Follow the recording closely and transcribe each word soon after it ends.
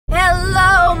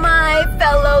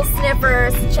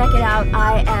check it out.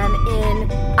 I am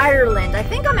in Ireland. I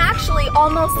think I'm actually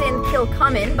almost in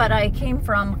Kilcummin, but I came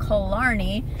from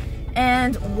Killarney.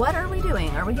 And what are we doing?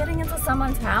 Are we getting into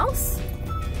someone's house?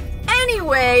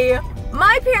 Anyway,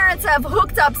 my parents have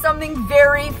hooked up something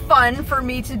very fun for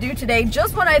me to do today,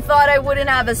 just when I thought I wouldn't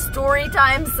have a story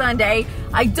time Sunday.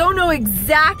 I don't know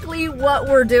exactly what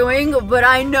we're doing, but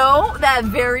I know that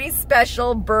very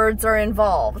special birds are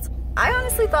involved. I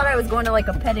honestly thought I was going to like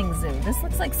a petting zoo. This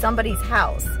looks like somebody's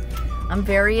house. I'm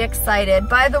very excited.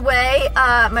 By the way,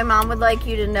 my mom would like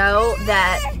you to know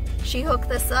that she hooked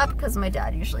this up because my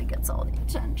dad usually gets all the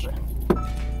attention.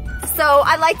 So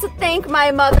I'd like to thank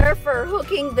my mother for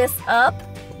hooking this up.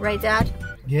 Right, Dad?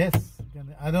 Yes.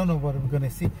 I don't know what I'm going to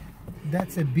see.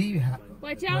 That's a bee.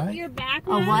 Watch out, right? your back.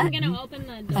 A what? I'm going to open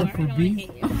the door. I don't want to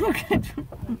hit you.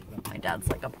 My dad's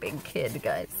like a big kid,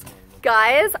 guys.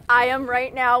 Guys, I am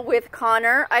right now with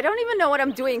Connor. I don't even know what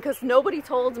I'm doing because nobody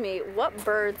told me. What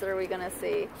birds are we going to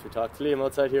see? If you talk to Liam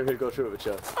outside here, he'll go through it with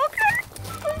you. Okay.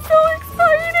 I'm so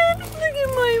excited. Look at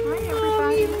my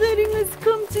mom. He's letting us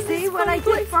come to See what I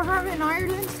did for her in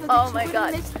Ireland so that oh my she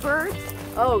God. wouldn't miss birds?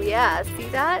 Oh yeah, see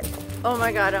that? Oh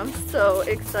my God, I'm so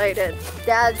excited.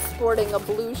 Dad's sporting a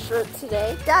blue shirt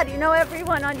today. Dad, you know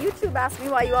everyone on YouTube asks me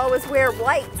why you always wear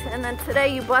white, and then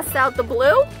today you bust out the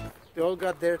blue? They all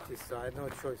got dirty, so I had no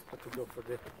choice but to go for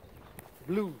the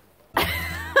blue.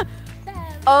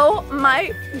 Oh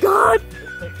my God!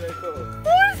 What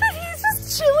is it? He's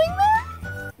just chilling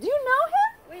there? Do you know him?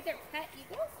 Wait, they're pet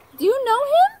eagles? Do you know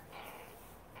him?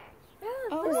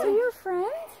 Oh, Is he your friend?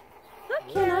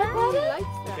 Can I pet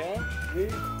him? Okay?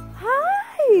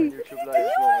 Hi! YouTube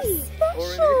live You are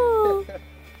special!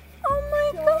 Oh my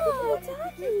God!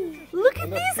 Look at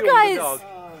these guys!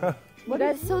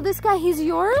 So this guy, he's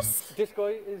yours? This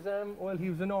guy is, well, he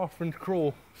was an orphaned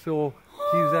crow, so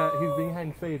he's being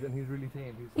hand fed and he's really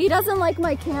tame. He doesn't like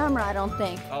my camera, I don't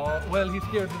think. Well, he's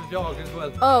scared of the dog as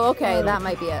well. Oh, okay, that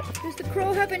might be it. Does the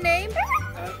crow have a name?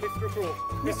 Mr. Crow.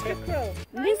 Mr. Crow.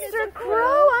 Mr.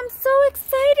 Crow, I'm so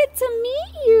excited to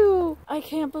meet you. I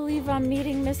can't believe I'm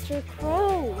meeting Mr.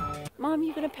 Crow. Mom,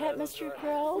 you gonna pet Mr.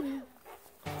 Crow?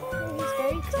 Oh, he's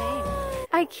very tame.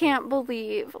 I can't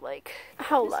believe, like,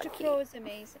 how Mr. lucky. Crow is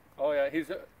amazing. Oh yeah,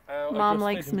 he's. Mom I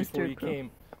likes just met him before Mr. he Crow.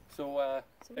 came. So,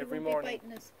 So we every won't be morning.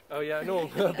 biting us. Oh yeah, no.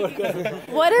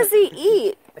 What does he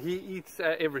eat? He eats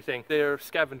everything. They're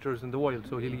scavengers in the wild,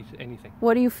 so he'll eat anything.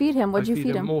 What do you feed him? What I do you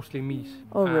feed him? Mostly meat.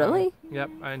 Oh, really? Yep,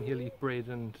 and he'll eat bread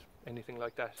and anything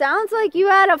like that. Sounds like you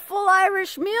had a full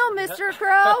Irish meal, Mr.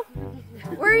 Crow.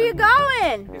 Where are you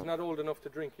going? He's not old enough to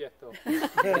drink yet, though.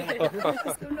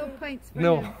 So no pints for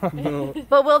No, him. no.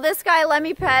 But will this guy let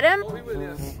me pet him? Oh, he will,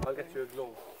 yes. I'll get you a glove.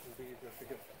 It'll be easier to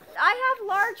get. I have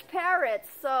large parrots,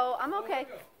 so I'm okay.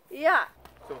 Yeah.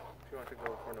 So, if you want to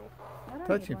go for no. I don't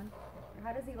Touch need him. one.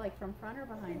 How does he like, from front or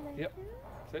behind? Yep.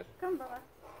 That's it. Come, Bella.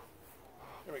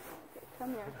 There we go.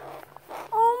 Come here.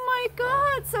 Oh my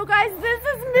God! So guys, this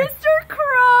is Mr.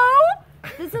 Crow!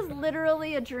 This is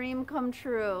literally a dream come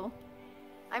true.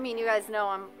 I mean, you guys know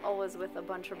I'm always with a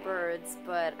bunch of birds,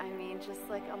 but I mean, just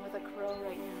like I'm with a crow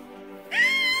right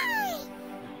now.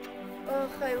 Oh,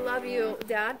 I love you,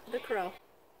 Dad, the crow.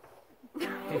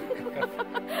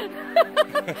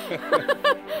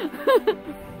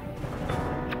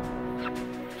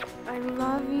 I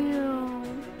love you.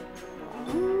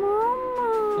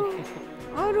 Mama.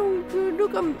 I don't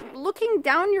look, I'm looking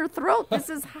down your throat. This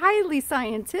is highly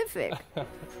scientific.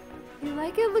 You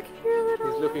like it? Look at your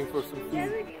little... He's looking for some food.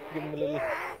 Give him a little...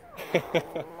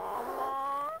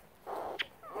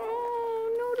 Oh,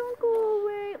 no, don't go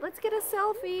away. Let's get a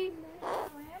selfie.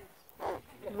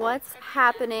 What's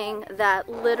happening that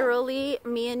literally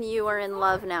me and you are in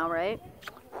love now, right?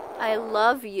 I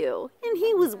love you. And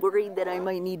he was worried that I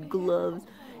might need gloves.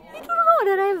 You don't know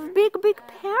that I have big, big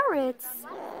parrots.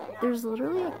 There's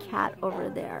literally a cat over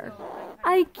there.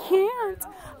 I can't.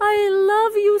 I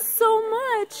love you so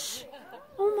much.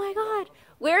 Oh my God.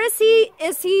 Where is he?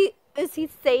 Is he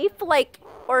safe? Like,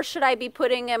 or should I be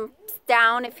putting him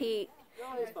down if he...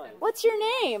 What's your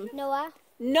name? Noah.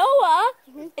 Noah?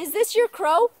 Is this your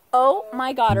crow? Oh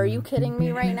my God, are you kidding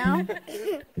me right now?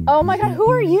 Oh my God, who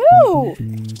are you?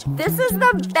 This is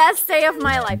the best day of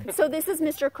my life. So this is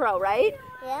Mr. Crow, right?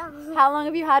 Yeah. How long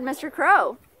have you had Mr.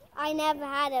 Crow? I never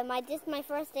had him. This is my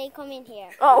first day coming here.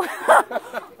 Oh.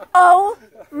 Oh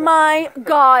my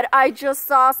God, I just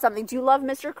saw something. Do you love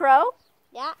Mr. Crow?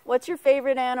 Yeah. What's your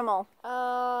favorite animal?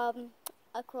 A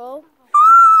crow.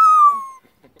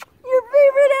 Your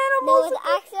favorite animal? No,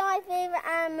 actually my favorite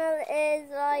animal is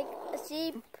like a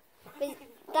sheep. But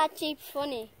that sheep's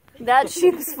funny. That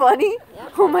sheep's funny?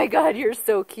 Oh my god, you're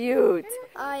so cute.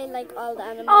 I like all the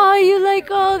animals. Oh, you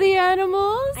like all the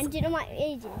animals? And do you know my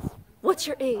age is? What's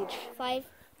your age? 5.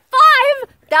 5!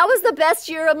 That was the best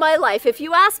year of my life. If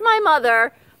you ask my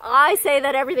mother, I say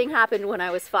that everything happened when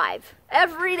I was 5.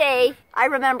 Every day, I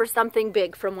remember something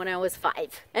big from when I was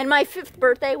 5. And my 5th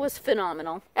birthday was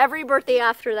phenomenal. Every birthday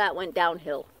after that went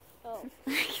downhill. Oh.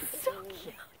 So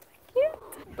cute.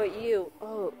 Cute. But you,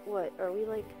 oh, what? Are we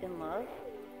like in love?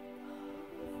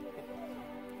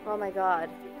 Oh my god.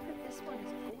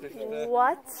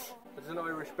 What? It's an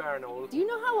Irish barn owl. Do you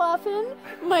know how often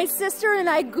my sister and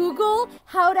I Google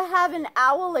how to have an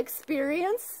owl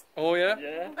experience? Oh yeah?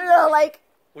 Yeah. Like,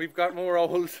 We've got more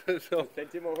owls, so...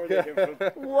 Plenty more where they came from.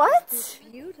 what?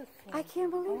 Beautiful. I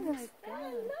can't believe this.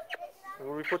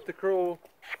 Where we put the crow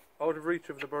out of reach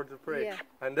of the birds of prey. Yeah.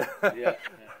 And Yeah.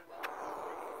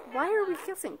 Why are we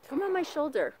kissing? Come on my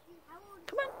shoulder.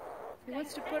 Come on. He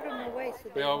wants to put him away. So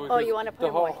we always Oh, use you want to put the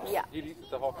him away? hawks. Yeah. He'll eat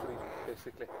the hawks will eat,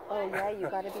 basically. Oh yeah, you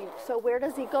gotta be. So where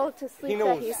does he go to sleep He that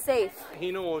knows. he's safe?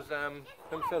 He knows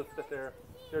himself that they're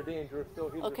dangerous, so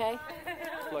he'll Okay.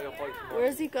 just fly up ice.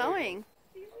 Where's he going?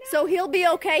 So he'll be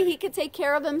okay? He can take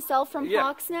care of himself from Yeah.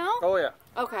 hawks now? Oh yeah.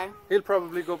 Okay. He'll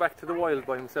probably go back to the wild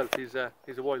by himself. He's a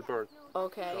wild bird.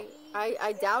 Okay.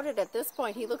 I doubt it at this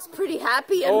point. He looks pretty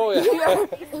happy. And Oh, yeah.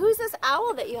 Who's this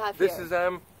owl that you have This here? is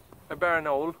a barn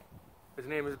owl. His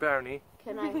name is Barney.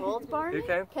 Can I hold Barney? You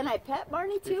can. Can I pet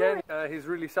Barney too? You can. He's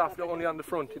really soft, only on the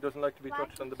front. He doesn't like to be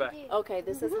touched on the back. Okay,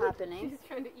 this is happening. He's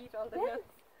trying to eat all the nuts.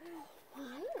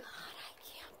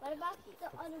 What about the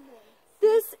other one?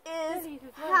 This is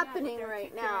happening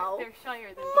right now. They're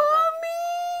shyer than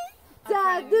Mommy!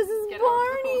 Dad, this is Get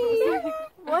Barney!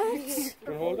 What?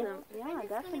 Can you hold him? Yeah,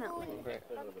 definitely. Okay.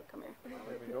 Come here.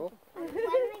 There we go.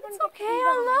 It's okay,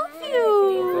 I love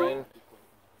you!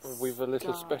 Then we've a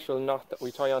little special knot that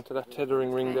we tie onto that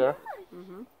tethering ring there.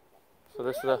 So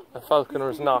this is a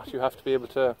falconer's knot. You have to be able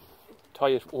to tie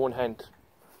it with one hand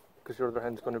because your other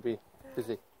hand's going to be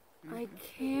busy. I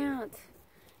can't.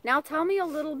 Now tell me a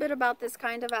little bit about this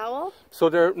kind of owl. So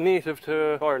they're native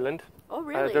to Ireland. Oh,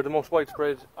 really? They're the most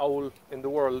widespread owl in the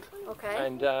world. Okay.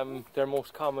 And they're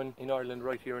most common in Ireland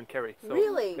right here in Kerry. So,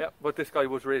 Really? Yeah, but this guy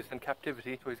was raised in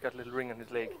captivity, so he's got a little ring on his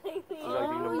leg.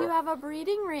 Oh, you have a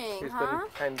breeding ring, He's huh? been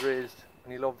hand raised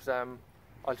and he loves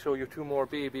I'll show you 2 more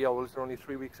baby owls. They're only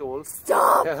 3 weeks old.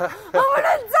 Stop! I'm gonna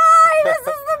die! This is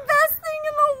the best thing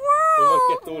in the We world! might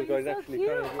get those guys actually.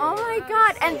 Oh my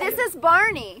god, and this is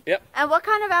Barney. Yep. And what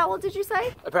kind of owl did you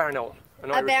say? A barn owl. An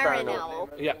A Irish barren barn owl.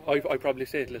 Yeah, I probably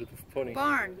say it a little bit funny.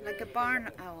 Barn, like a barn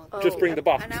owl. Oh. Just bring the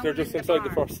box. An owl They're just in the inside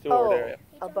the barn. first door there. Yeah.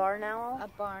 A barn owl? A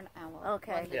barn owl.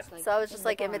 Okay. One that's Yeah. like So I was just in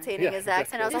like the barn. imitating Yeah, his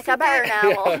accent. I was exactly. like,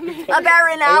 a barren owl. A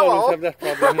barren I always owl. have that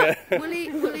problem. Yeah.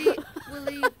 Will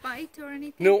he bite or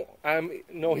anything?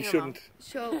 No, he shouldn't.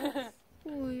 So,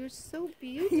 oh, you're so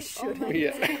beautiful. Oh my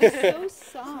Yeah. God, you're so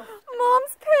soft.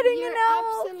 Mom's petting You're an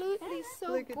owl. absolutely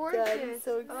so Look at gorgeous. Dad, he's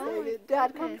so Oh my excited.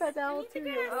 Dad, come goodness. pet the owl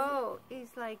too. Oh, he's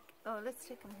like, oh, let's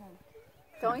take him home.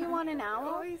 Don't you want an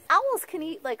owl? Oh, he's- Owls can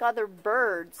eat like other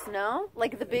birds, no?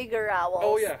 Like the bigger owls.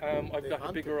 Oh yeah, I've got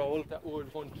a bigger owl that would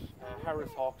hunt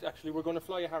Harris hawks. Actually, we're going to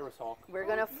fly a Harris hawk. We're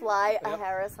gonna fly a Yep.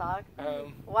 Harris hawk.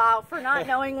 Um, Wow, for not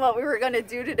knowing what we were gonna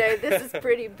do today, this is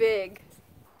pretty big.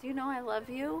 Do you know I love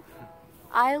you?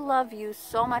 I love you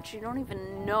so much you don't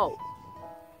even know.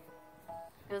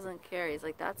 He doesn't care. He's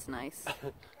like, that's nice.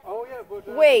 oh yeah, but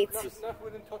Wait. not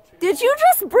within touch. Did you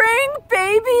just bring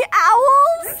baby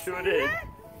owls? Sure did.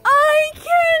 I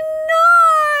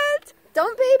cannot!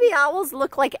 Don't baby owls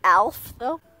look like Alf,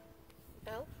 though?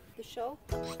 Elf, the show?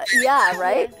 Yeah,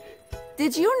 right?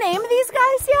 Did you name these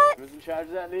guys yet? Who's in charge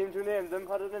of that name to name them?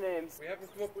 What are the names? We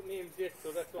haven't come up with names yet,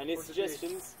 so that's what Any we're debating.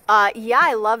 suggestions? Yeah,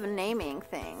 I love naming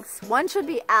things. One should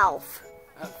be Alf.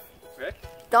 Okay.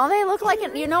 Don't they look like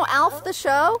it? You know Alf the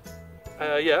show?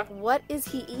 Yeah. What is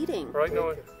he eating? Right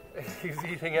now, he's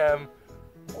eating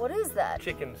What is that?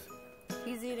 chickens.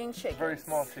 He's eating chicken. Very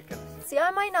small chickens. See, I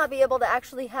might not be able to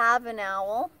actually have an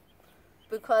owl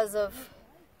because of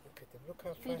Look how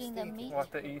fast Feeding they them meat.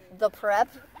 What they eat. the prep.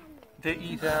 They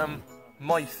eat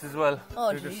mice as well.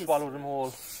 Oh, they just jeez. swallow them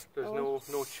whole. There's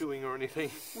no chewing or anything.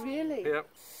 Really? Yeah.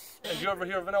 Have you ever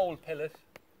hear of an owl pellet?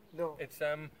 No. It's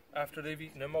after they've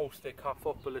eaten a mouse, they cough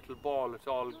up a little ball. It's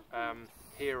all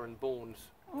hair and bones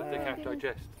that they can't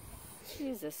digest.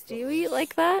 Jesus, do you eat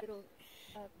like that? Little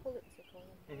pullets are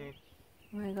called.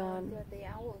 Oh my God. The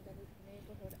owl, the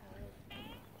neighborhood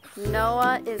owl.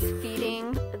 Noah is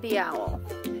feeding the owl.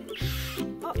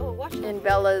 Uh-oh, watch not. And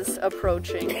Bella's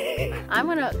approaching. I'm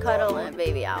gonna cuddle a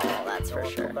baby owl, that's for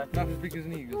sure. Not as big as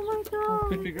an eagle. Oh my god. A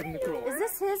bit bigger than the crow. Is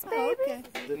this his baby?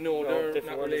 No, they're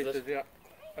not related, yeah.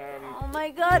 Oh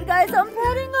my god, guys, I'm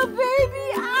petting a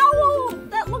baby owl!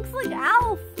 That looks like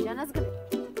Alf! Jenna's gonna...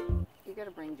 You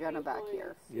gotta bring Jenna back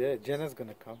here. Yeah, Jenna's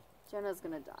gonna come. Jenna's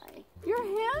gonna die. You're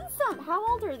handsome! How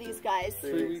old are these guys?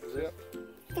 3 weeks, yeah.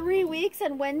 3 weeks,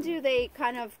 and when do they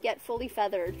kind of get fully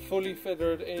feathered? Fully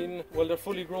feathered in, well, they're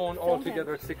fully grown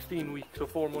altogether at 16 weeks, so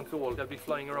 4 months old. They'll be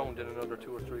flying around in another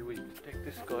 2 or 3 weeks. Take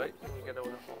this guy and you get out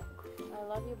of the phone. I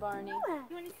love you, Barney.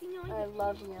 You want to see me? I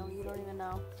love you. You don't even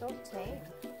know. So tame.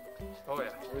 Oh,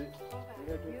 yeah.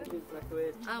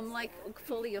 I'm like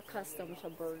fully accustomed to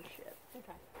bird shit.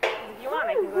 If you want,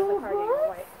 I can go to the car game.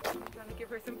 Wait. You want to give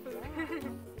her some food?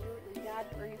 Dad,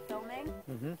 are you filming?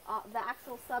 Mm-hmm. The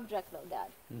actual subject, though,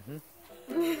 Dad. Mm-hmm.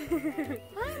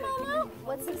 Hi, Mama.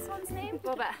 What's this one's name?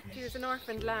 Boba. She was an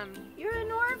orphaned lamb. You're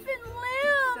an orphan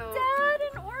lamb, Dad.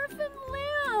 An orphan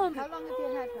lamb. How long have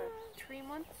you had her? 3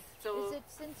 months. So Is it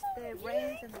since the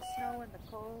rains and the snow and the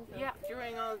cold? or- yeah,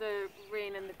 during all the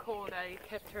rain and the cold, I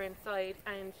kept her inside,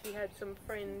 and she had some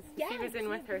friends. She was in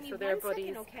with her, so they're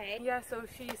buddies. Okay. Yeah, so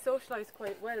she socialized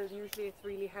quite well. Usually it's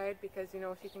really hard because, you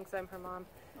know, she thinks I'm her mom.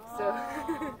 So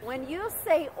When you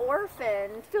say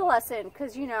orphan, fill us in,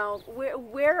 because you know,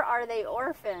 where are they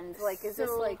orphaned? Like, is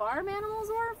this like farm animals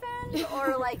orphaned,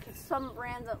 or like some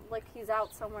random, like he's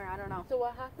out somewhere? I don't know. So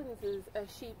what happens is a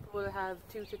sheep will have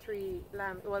 2 to 3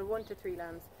 lambs, well 1 to 3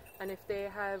 lambs, and if they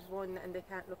have one and they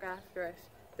can't look after it,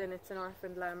 then it's an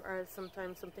orphaned lamb. Or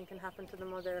sometimes something can happen to the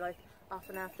mother, like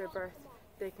often after birth,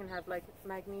 they can have like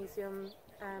magnesium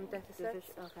deficits.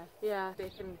 Okay. Yeah, they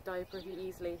can die pretty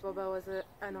easily. Boba was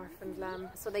an orphaned lamb.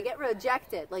 So they get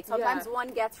rejected. Like sometimes one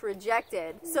gets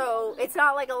rejected. So it's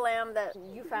not like a lamb that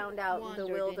you found out in the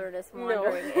wilderness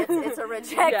wandering. It's a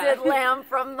rejected lamb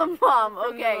from the mom. From the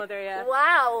Okay. mother, yeah.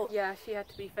 Wow. Yeah, she had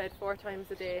to be fed 4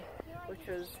 times a day, which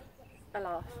was a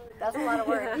lot. That's a lot of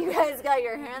work. You guys got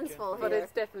your hands full But here.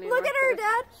 it's definitely Look at her, worth it.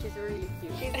 Dad. She's really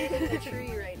cute. She's eating the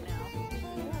tree right now.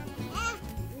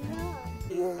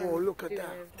 Whoa, look at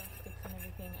that.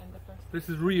 This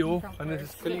is Rio, and this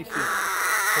is Khaleesi.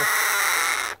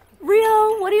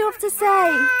 Rio, what do you have to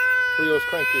say? Rio's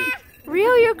cranky.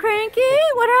 Rio, you're cranky?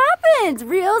 What happened?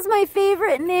 Rio's my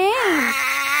favorite name.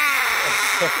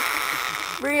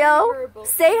 Rio,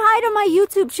 say hi to my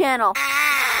YouTube channel.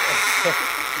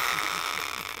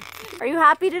 Are you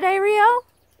happy today, Rio?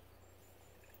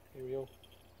 Hey, Rio.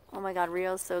 Oh my god,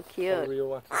 Rio's so Oh, cute. Rio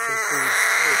wants some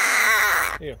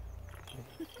food. Here.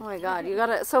 Oh my god, you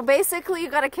gotta, so basically you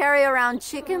gotta carry around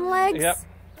chicken legs? Yep.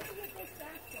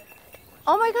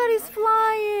 Oh my god, he's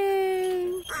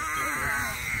flying.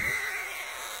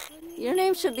 Your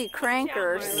name should be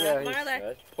Crankers.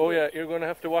 Yeah, oh yeah, you're going to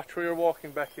have to watch where you're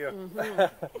walking back here.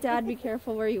 Dad, be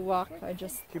careful where you walk.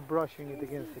 Keep brushing it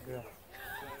against the ground.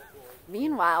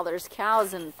 Meanwhile, there's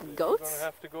cows and You're going goats. to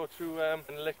have to go through an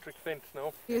electric fence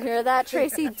now. You hear that,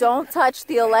 Tracy? Don't touch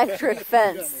the electric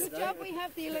fence. Good job we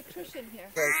have the electrician here.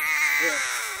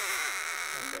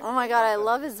 Oh my god, I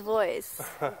love his voice.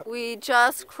 We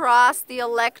just crossed the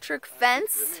electric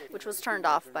fence, which was turned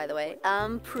off, by the way.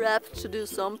 I'm prepped to do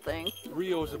something.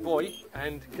 Rio's a boy,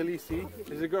 and Khaleesi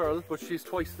is a girl, but she's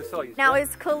twice the size. Now, is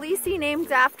Khaleesi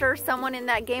named after someone in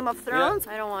that Game of Thrones?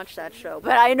 I don't watch that show,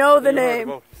 but I know the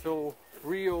name. So,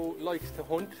 Rio likes to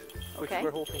hunt, which Okay.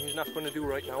 we're hoping he's not going to do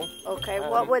right now. Okay,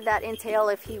 what would that entail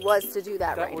if he was to do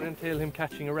that That right would now? entail him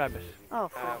catching a rabbit. Oh,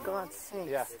 for God's sake.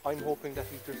 Yeah, I'm hoping that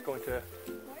he's just going to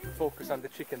focus on the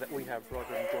chicken that we have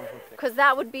rather than going hunting. Because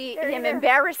that would be him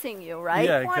embarrassing you, right?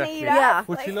 Yeah, exactly. Yeah.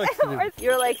 Which he likes to do.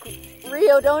 You're like,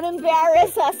 Rio, don't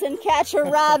embarrass us and catch a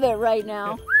rabbit right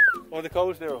now. Oh, the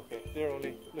cows, they're okay. They're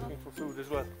only looking for food as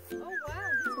well.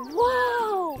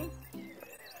 Wow!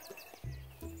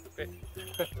 Okay.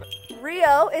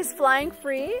 Rio is flying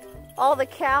free. All the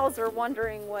cows are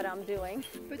wondering what I'm doing.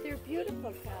 But they're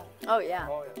beautiful cows. Oh, yeah.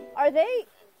 Oh, yeah. Are they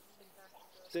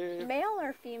They're, male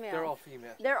or female? they're all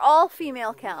female. They're all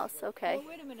female cows, okay. Oh,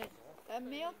 wait a minute. A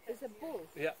male is a bull.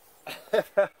 Yeah.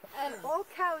 And all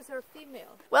cows are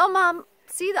female. Well, Mom,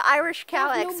 see the Irish cow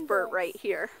expert right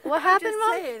here. What happened,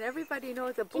 Mom? saying, everybody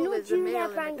knows a bull is a male.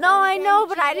 No, I know,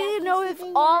 but I didn't know if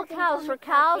all cows were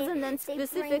cows and then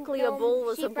specifically a bull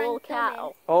was a bull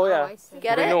cow. Oh, yeah.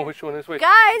 Get I know it? which one is which.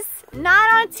 Guys,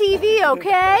 not on TV,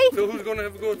 okay? So who's going to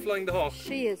have a go at flying the hawk?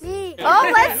 She is.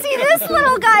 Oh, let's see this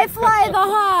little guy fly the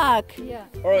hawk. Yeah.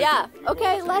 All right. Yeah,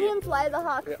 okay, let him fly the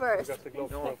hawk Yeah, first. we got the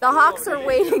gloves on. The hawks are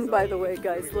waiting, by the way,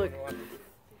 guys, look.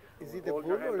 Is it the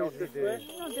bull or is it the...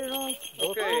 No, they're all.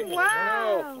 Okay.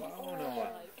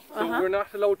 Wow. So we're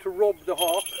not allowed to rub the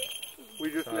hawk We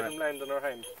just let them land on our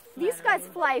hand. These guys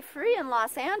fly free in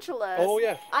Los Angeles. Oh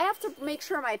yeah. I have to make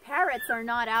sure my parrots are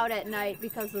not out at night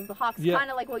because of the hawks, kind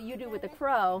of like what you do with the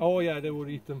crow. Oh yeah, they would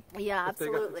eat them. Yeah,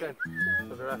 absolutely. So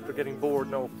they're after getting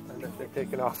bored now, and then they're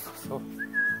taken off. So.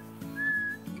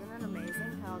 Isn't it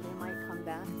amazing how they might come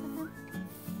back to him?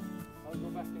 I'll go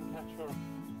back and catch her.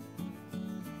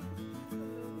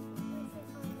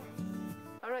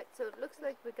 Alright, so it looks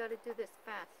like we gotta do this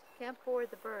fast. Can't bore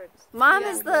the birds. Mom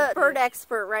is the bird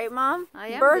expert, right, Mom? I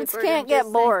am Birds the bird can't I'm get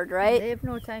just bored, saying, right? They have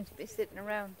no time to be sitting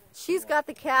around. She's got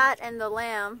the cat and the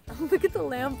lamb. Look at the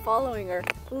lamb following her.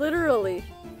 Literally.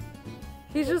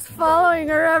 He's just following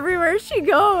her everywhere she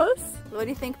goes. What do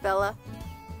you think, Bella?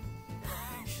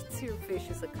 You should see her face.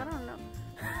 She's like, I don't know.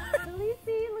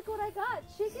 Lacey, look what I got.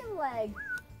 Chicken leg.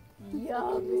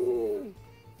 Yummy.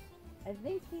 I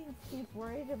think he's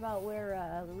worried about where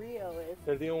Rio is.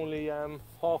 They're the only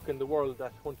hawk in the world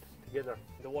that hunt together.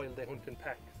 In the wild, they hunt in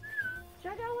packs.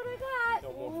 Check out what I got.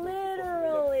 No more.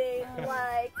 Literally,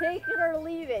 like, take it or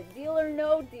leave it. Deal or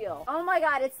no deal. Oh my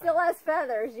God, it still has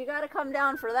feathers. You gotta come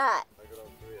down for that.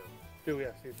 Do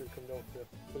yes, you should come down here.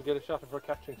 We'll get a shot of her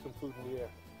catching some food in the air.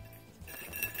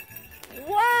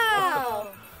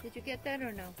 Wow! Did you get that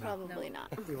or no? Probably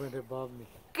not. He went above me.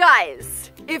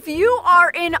 Guys, if you are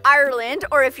in Ireland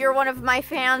or if you're one of my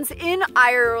fans in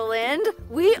Ireland,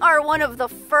 we are one of the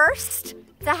first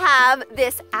to have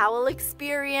this owl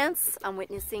experience. I'm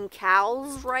witnessing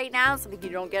cows right now, something you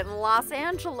don't get in Los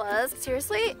Angeles.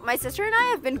 Seriously, my sister and I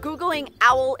have been Googling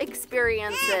owl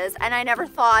experiences and I never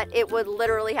thought it would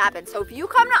literally happen. So if you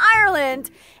come to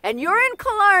Ireland and you're in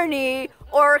Killarney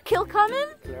or Kilcummin,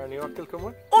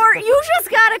 or you just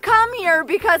gotta come here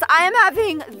because I am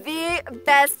having the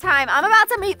best time. I'm about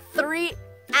to meet 3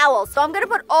 owls. So I'm gonna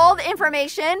put all the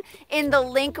information in the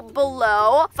link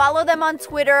below. Follow them on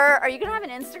Twitter. Are you gonna have an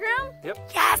Instagram?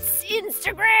 Yep. Yes,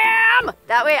 Instagram!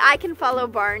 That way I can follow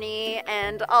Barney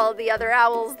and all the other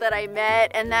owls that I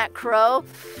met and that crow.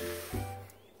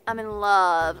 I'm in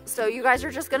love. So you guys are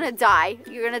just gonna die.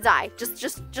 You're gonna die.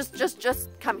 Just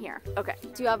come here. Okay.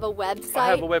 Do you have a website? I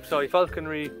have a website,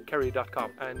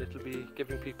 falconrykerry.com, and it'll be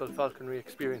giving people falconry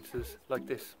experiences like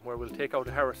this, where we'll take out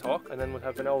a Harris hawk, and then we'll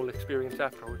have an owl experience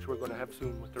after, which we're going to have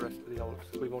soon with the rest of the owls.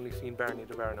 We've only seen Barney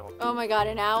the Barn owl. Oh my God,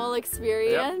 an owl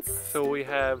experience? Yep. So we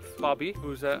have Bobby,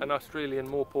 who's an Australian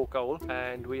mopoke owl,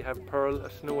 and we have Pearl,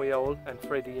 a snowy owl, and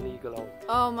Freddie, an eagle owl.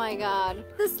 Oh my God.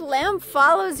 This lamb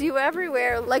follows you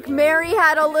everywhere. Like Mary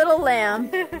had a little lamb.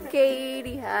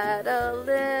 Katie had a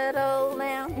little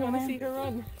lamb. You want to see her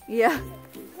run? Yeah.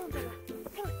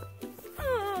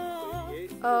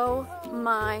 Oh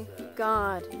my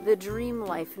God. The dream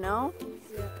life, no?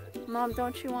 Yeah. Mom,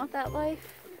 don't you want that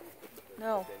life?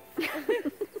 No.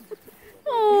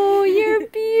 Oh, you're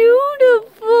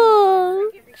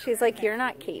beautiful. She's like, you're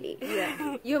not Katie.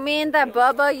 Yeah. You mean that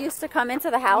Bubba used to come into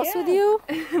the house with you?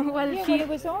 Well, It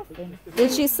was often.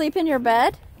 Did she sleep in your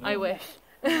bed? I wish.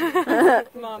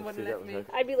 Mom wouldn't let me.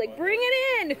 I'd be like, bring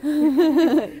it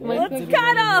in! Let's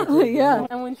cuddle! Yeah.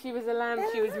 And when she was a lamb,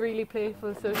 she was really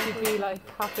playful, so she'd be like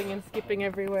hopping and skipping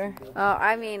everywhere. Oh,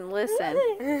 I mean, listen,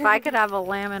 if I could have a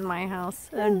lamb in my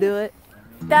house, I'd do it.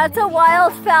 That's a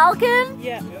wild falcon?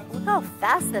 Yeah. Look how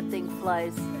fast that thing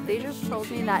flies. They just told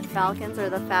me that falcons are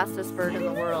the fastest bird in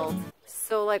the world.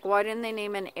 So, like, why didn't they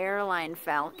name an airline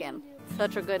Falcon?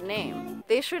 Such a good name.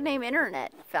 They should name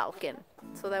Internet Falcon,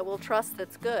 so that we'll trust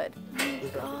it's good.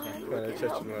 God, look at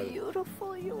how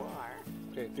beautiful you are.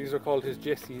 Okay, these are called his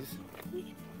Jessies.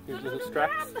 These little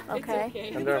straps.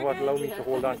 Okay. And they're what allow me to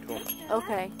hold on to him.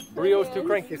 Okay. Rio's too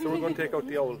cranky, so we're going to take out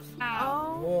the owls.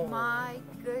 Oh my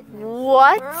goodness.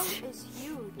 What? Pearl is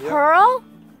huge. Yeah. Pearl?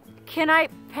 Can I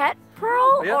pet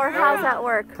Pearl? Yeah. Or how's that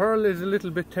work? Pearl is a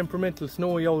little bit temperamental.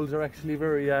 Snowy owls are actually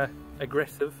very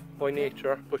aggressive by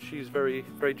nature, but she's very,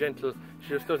 very gentle. She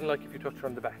just doesn't like if you touch her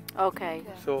on the back. Okay.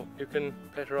 So you can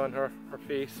pet her on her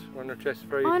face or on her chest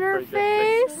very, On her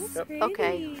very gently. face? Yep.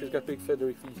 Okay. She's got big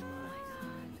feathery feet.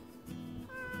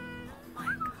 Oh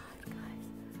my God, guys.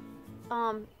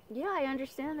 Yeah, I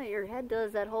understand that your head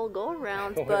does that whole go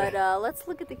around, Oh, but yeah. let's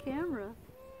look at the camera.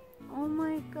 Oh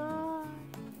my God.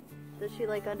 Does she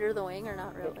like under the wing or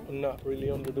not really? Not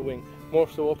really under the wing. More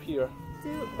so up here.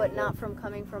 Dude, but not from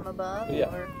coming from above?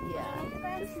 Yeah. Or,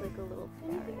 yeah, just like a little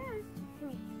parrot.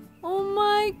 Oh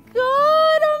my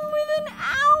God, I'm with an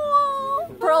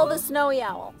owl! Pearl the snowy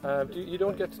owl. You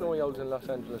don't get snowy owls in Los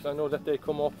Angeles. I know that they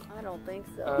come up I don't think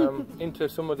so. into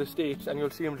some of the states and you'll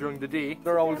see them during the day.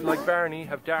 Their owls like Barney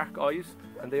have dark eyes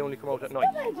and they only come out at night.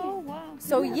 Oh, wow.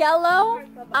 So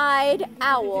yellow-eyed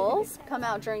owls come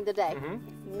out during the day.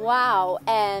 Wow,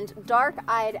 and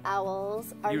dark-eyed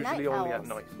owls are Usually night only owls.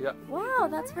 at night, yeah. Wow,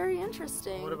 that's very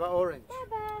interesting. What about orange?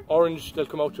 Orange, they'll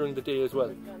come out during the day as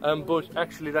well. But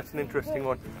actually that's an interesting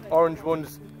one. Orange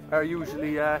ones are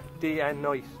usually day and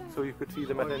night, so you could see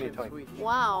them at any time.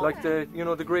 Wow. Like the, you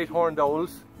know, the great horned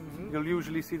owls, you'll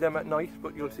usually see them at night,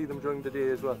 but you'll see them during the day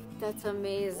as well. That's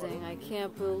amazing. I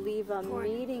can't believe I'm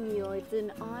meeting you. It's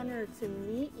an honor to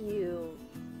meet you.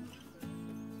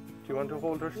 Do you want to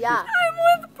hold her? Yeah.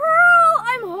 I'm with Pearl.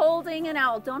 I'm holding an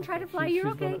owl. Don't try to fly. You're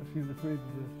okay. She's afraid of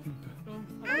the sheep.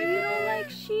 Oh, you don't like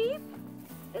sheep?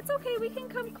 It's okay. We can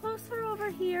come closer over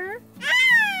here.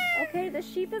 Okay, the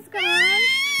sheep is gone.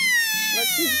 Look,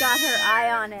 she's got her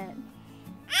eye on it.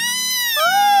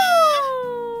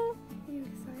 Oh!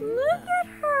 Look at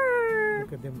her.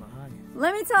 Look at them eyes.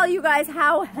 Let me tell you guys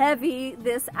how heavy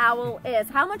this owl is.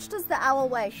 How much does the owl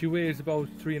weigh? She weighs about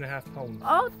 3.5 pounds.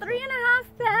 Oh, 3.5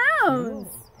 pounds.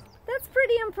 That's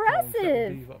pretty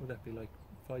impressive. What would that be, like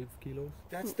 5 kilos?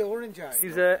 That's the orange eye.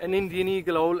 He's an Indian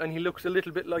eagle owl, and he looks a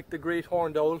little bit like the great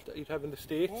horned owl that you'd have in the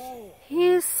States.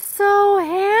 He's so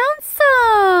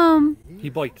handsome. He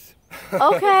bites.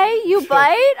 Okay, you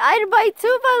bite? I'd bite too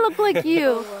if I look like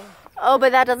you. Oh,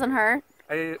 but that doesn't hurt.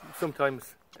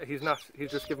 Sometimes. He's not.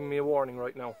 He's just giving me a warning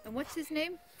right now. And what's his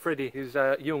name? Freddie. He's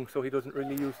young, so he doesn't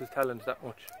really use his talons that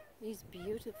much. He's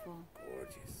beautiful.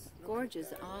 Gorgeous.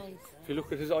 Gorgeous eyes. If you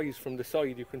look at his eyes from the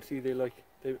side, you can see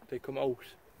they come out.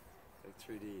 Like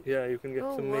 3D. Yeah, you can get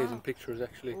Oh, some wow. amazing pictures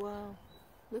actually. Wow.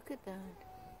 Look at that.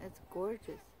 That's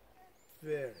gorgeous.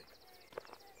 Very.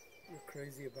 You're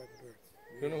crazy about birds.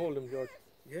 You want to hold him, George?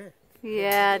 Yeah.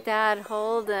 Yeah, Dad,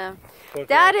 hold him. But,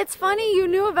 Dad, it's funny you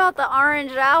knew about the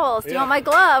orange owls. Do you Yeah. want my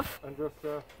glove? And just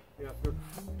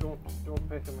don't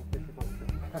pet him and kiss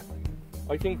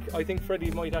him. I think Freddie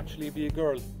might actually be a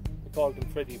girl. We called him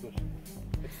Freddie, but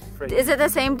it's Freddie. Is it the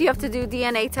same? Do you have to do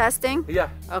DNA testing? Yeah.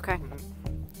 Okay.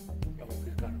 Oh,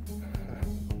 he's got him.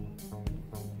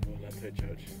 That's it,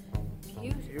 Judge.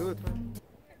 Beautiful.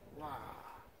 Wow.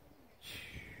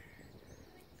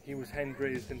 He was hand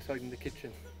raised inside in the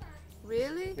kitchen.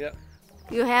 Really? Yeah.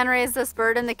 You hand raised this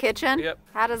bird in the kitchen? Yep.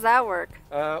 How does that work?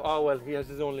 Oh well, he has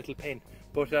his own little pen.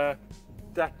 But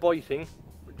that biting,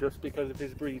 just because of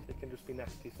his breed, it can just be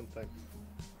nasty sometimes.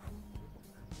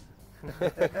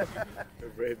 A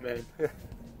brave man.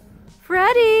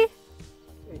 Freddie!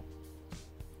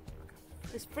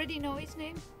 Does Freddie know his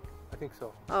name? I think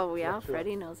so. Oh yeah, Not sure.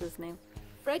 Freddie knows his name.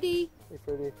 Freddie! Hey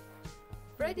Freddie. Get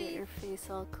Freddie! your face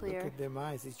all Look clear. at them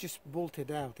eyes. It's just bolted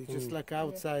out. It's just like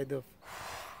outside of.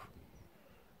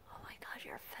 Oh my god,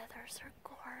 your feathers are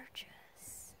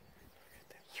gorgeous.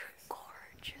 You're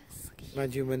gorgeous.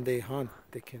 Imagine when they hunt,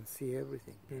 they can see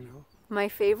everything, you know? My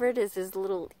favorite is his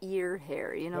little ear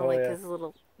hair, you know, Oh, like yeah. his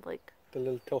little, like... The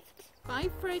little tufts. Bye,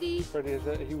 Freddie! Freddie has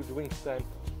a huge wingspan.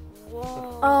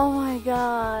 Whoa! Oh my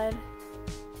god.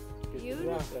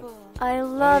 Beautiful. I Are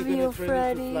love gonna you, train him to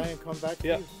Freddie. fly and come back to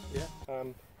Yeah. you? Yeah.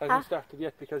 Hasn't started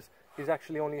yet because he's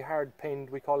actually only hard penned.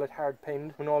 We call it hard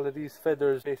penned. When all of these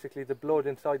feathers, basically the blood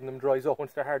inside them dries up.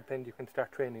 Once they're hard penned, you can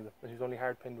start training them. But he's only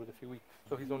hard penned with a few weeks,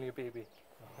 so he's only a baby.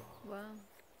 Wow.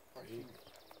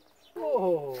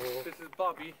 Oh, This is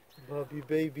Bobby. Bobby,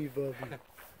 baby Bobby.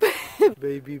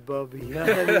 Baby Bobby.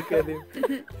 Look at him.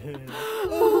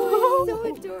 Oh, so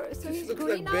adorable. So He he's looks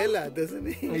going like Bella, doesn't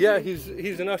he? Yeah,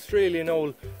 he's an Australian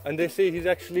owl, and they say he's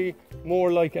actually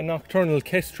more like a nocturnal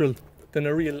kestrel than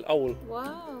a real owl.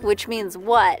 Wow. Which means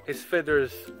what? His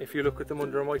feathers, if you look at them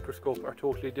under a microscope, are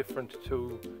totally different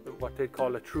to what they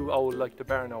call a true owl, like the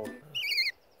barn owl.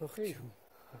 Okay.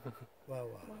 Wow,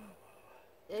 wow.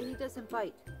 He doesn't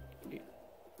bite.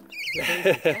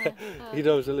 He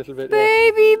does a little bit.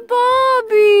 Baby But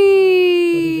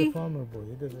Bobby! he's a farmer boy.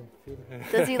 He doesn't feel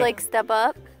it. Does he like step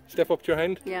up? Step up to your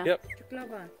hand. Yeah. Yep.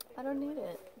 I don't need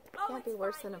it. It can't be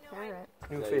worse than a parrot.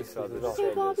 New faces as well.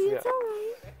 Hey Bobby, it's Yeah.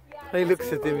 alright. He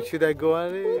looks at him. Should I go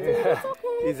on it?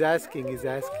 He's asking. He's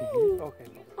asking. Okay.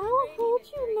 I will hold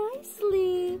you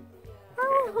nicely.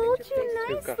 I will hold you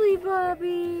nicely,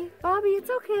 Bobby. Bobby, it's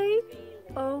okay.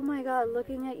 Oh my god,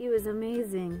 looking at you is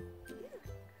amazing.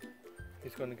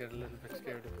 He's going to get a little bit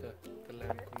scared of the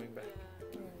lamb coming back.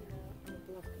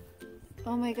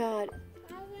 Oh my god.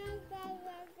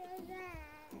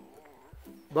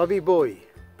 Bobby boy.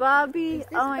 Bobby,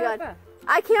 oh my god.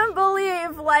 I can't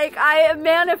believe like I have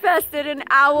manifested an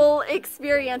owl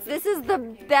experience. This is the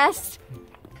best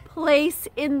place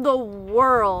in the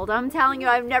world. I'm telling you,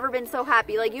 I've never been so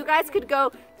happy. Like you guys could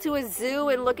go to a zoo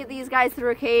and look at these guys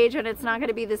through a cage and it's not going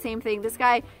to be the same thing. This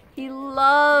guy He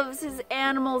loves his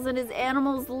animals and his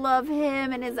animals love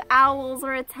him and his owls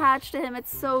are attached to him.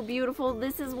 It's so beautiful.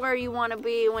 This is where you want to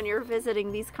be when you're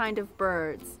visiting these kind of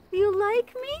birds. You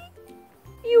like me?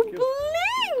 You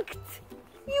blinked!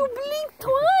 You blinked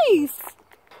twice!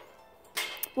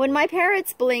 When my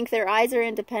parrots blink, their eyes are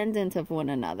independent of one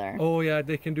another. Oh yeah,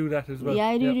 they can do that as well.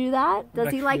 Yeah, do you do that? Does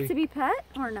Actually, he like to be pet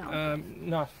or no?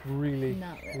 Not really.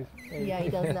 Not really. Yeah, he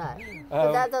does that.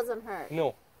 But that doesn't hurt.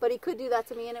 No. But he could do that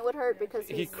to me and it would hurt because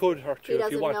he could hurt you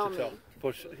if you wanted know to. me.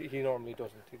 But he normally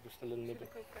doesn't. He's just a little nibble.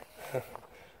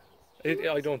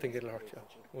 I don't think it'll hurt you.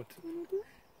 What? Did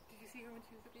you see her when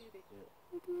she was a baby?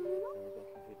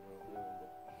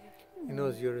 He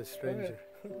knows you're a stranger.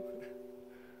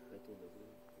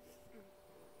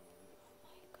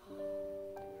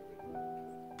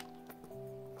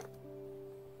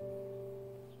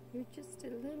 You're just a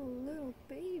little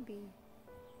baby.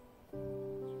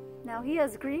 Now he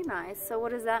has green eyes, so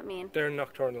what does that mean? They're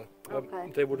nocturnal.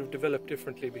 Okay. They would have developed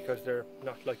differently because they're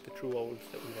not like the true owls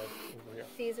that we have over here.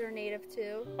 These are native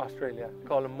to Australia.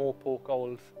 Call them mopoke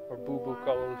owls or boo-book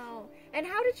owls. And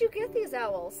how did you get these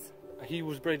owls? He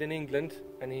was bred in England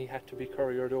and he had to be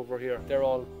couriered over here. They're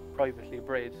all privately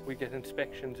bred. We get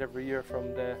inspections every year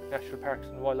from the National Parks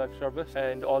and Wildlife Service,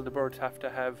 and all the birds have to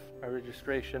have a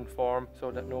registration form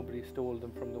so that nobody stole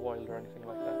them from the wild or anything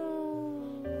like that.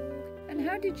 And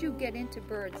how did you get into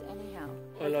birds anyhow?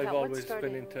 Well, I've always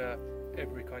been into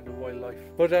every kind of wildlife.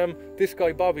 But this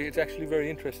guy Bobby, it's actually very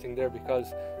interesting there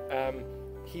because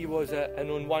he was an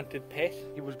unwanted pet.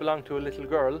 He belonged to a little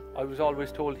girl. I was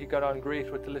always told he got on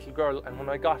great with the little girl, and when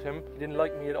I got him, he didn't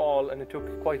like me at all, and it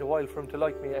took quite a while for him to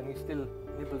like me, and he still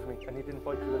nibbles me, and he didn't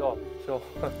bite you at all. So,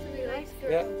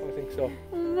 yeah, I think so.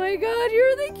 Oh my god,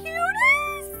 you're the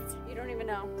cutest! You don't even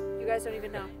know. You guys don't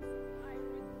even know.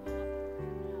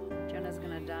 Jenna's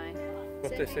gonna die.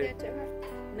 What they say?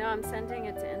 No, I'm sending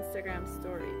it to Instagram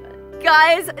story, but...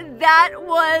 Guys, that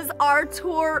was our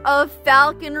tour of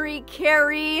Falconry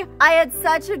Cary. I had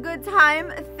such a good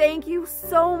time. Thank you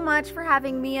so much for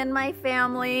having me and my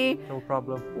family. No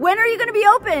problem. When are you going to be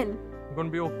open? We're going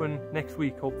to be open next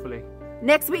week, hopefully.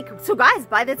 Next week. So guys,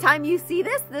 by the time you see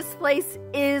this place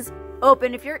is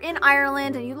open. If you're in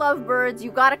Ireland and you love birds,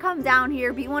 you got to come down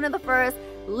here. Be one of the first.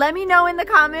 Let me know in the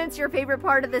comments your favorite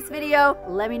part of this video.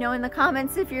 Let me know in the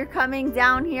comments if you're coming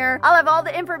down here. I'll have all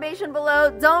the information below.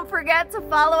 Don't forget to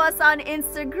follow us on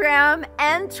Instagram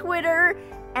and Twitter.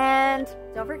 And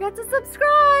don't forget to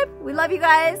subscribe. We love you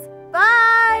guys.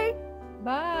 Bye.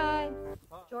 Bye.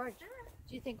 George,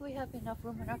 do you think we have enough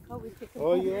room in our car? We pick them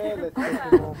Oh up? yeah, let's take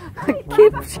him home.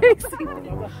 Keep chasing me.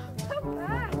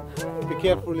 Be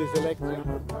careful, it's electric.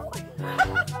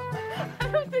 I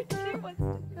don't think she wants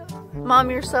to go. Mom,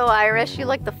 you're so Irish. You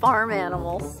like the farm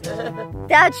animals.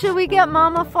 Dad, should we get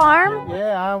Mom a farm?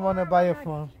 Yeah, I want to buy a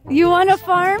farm. You want a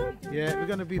farm? Yeah, we're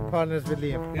going to be partners with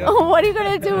Liam. Yeah. Oh, what are you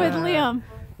going to do with Liam?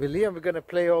 With Liam, we're going to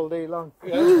play all day long.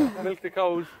 Yeah, milk the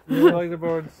cows, fly the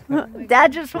birds.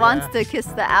 Dad just wants to kiss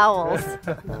the owls.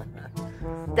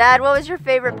 Dad, what was your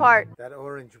favorite part? That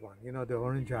orange one, you know, the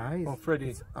orange eyes. Oh,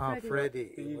 Freddie. Oh,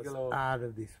 Freddie. It was Eagle. out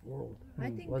of this world. I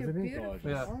think Wasn't they're it? beautiful,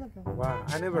 Yeah. all of them. Wow,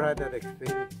 I never had that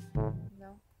experience. No,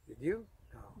 Did you?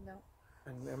 no.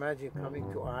 And imagine coming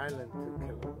to Ireland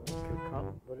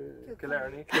to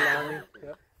Killarney. Killarney,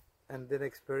 Yeah. and then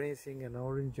experiencing an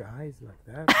orange eyes like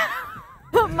that.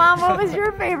 Mom, what was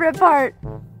your favorite part?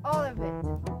 All of it.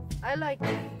 I like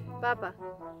Baba.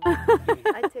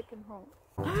 I took him home.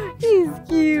 He's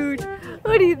cute.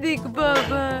 What do you think,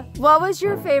 Bubba? What was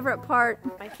your favorite part?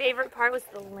 My favorite part was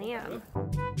the lamb.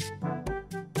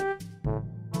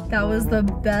 That was the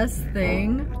best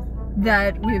thing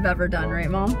that we've ever done, right,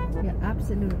 Mom? Yeah,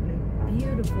 absolutely.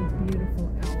 Beautiful,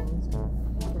 beautiful owls,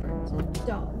 birds, and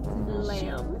dogs, and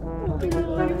Lamb.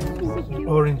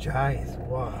 Orange eyes,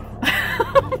 wow.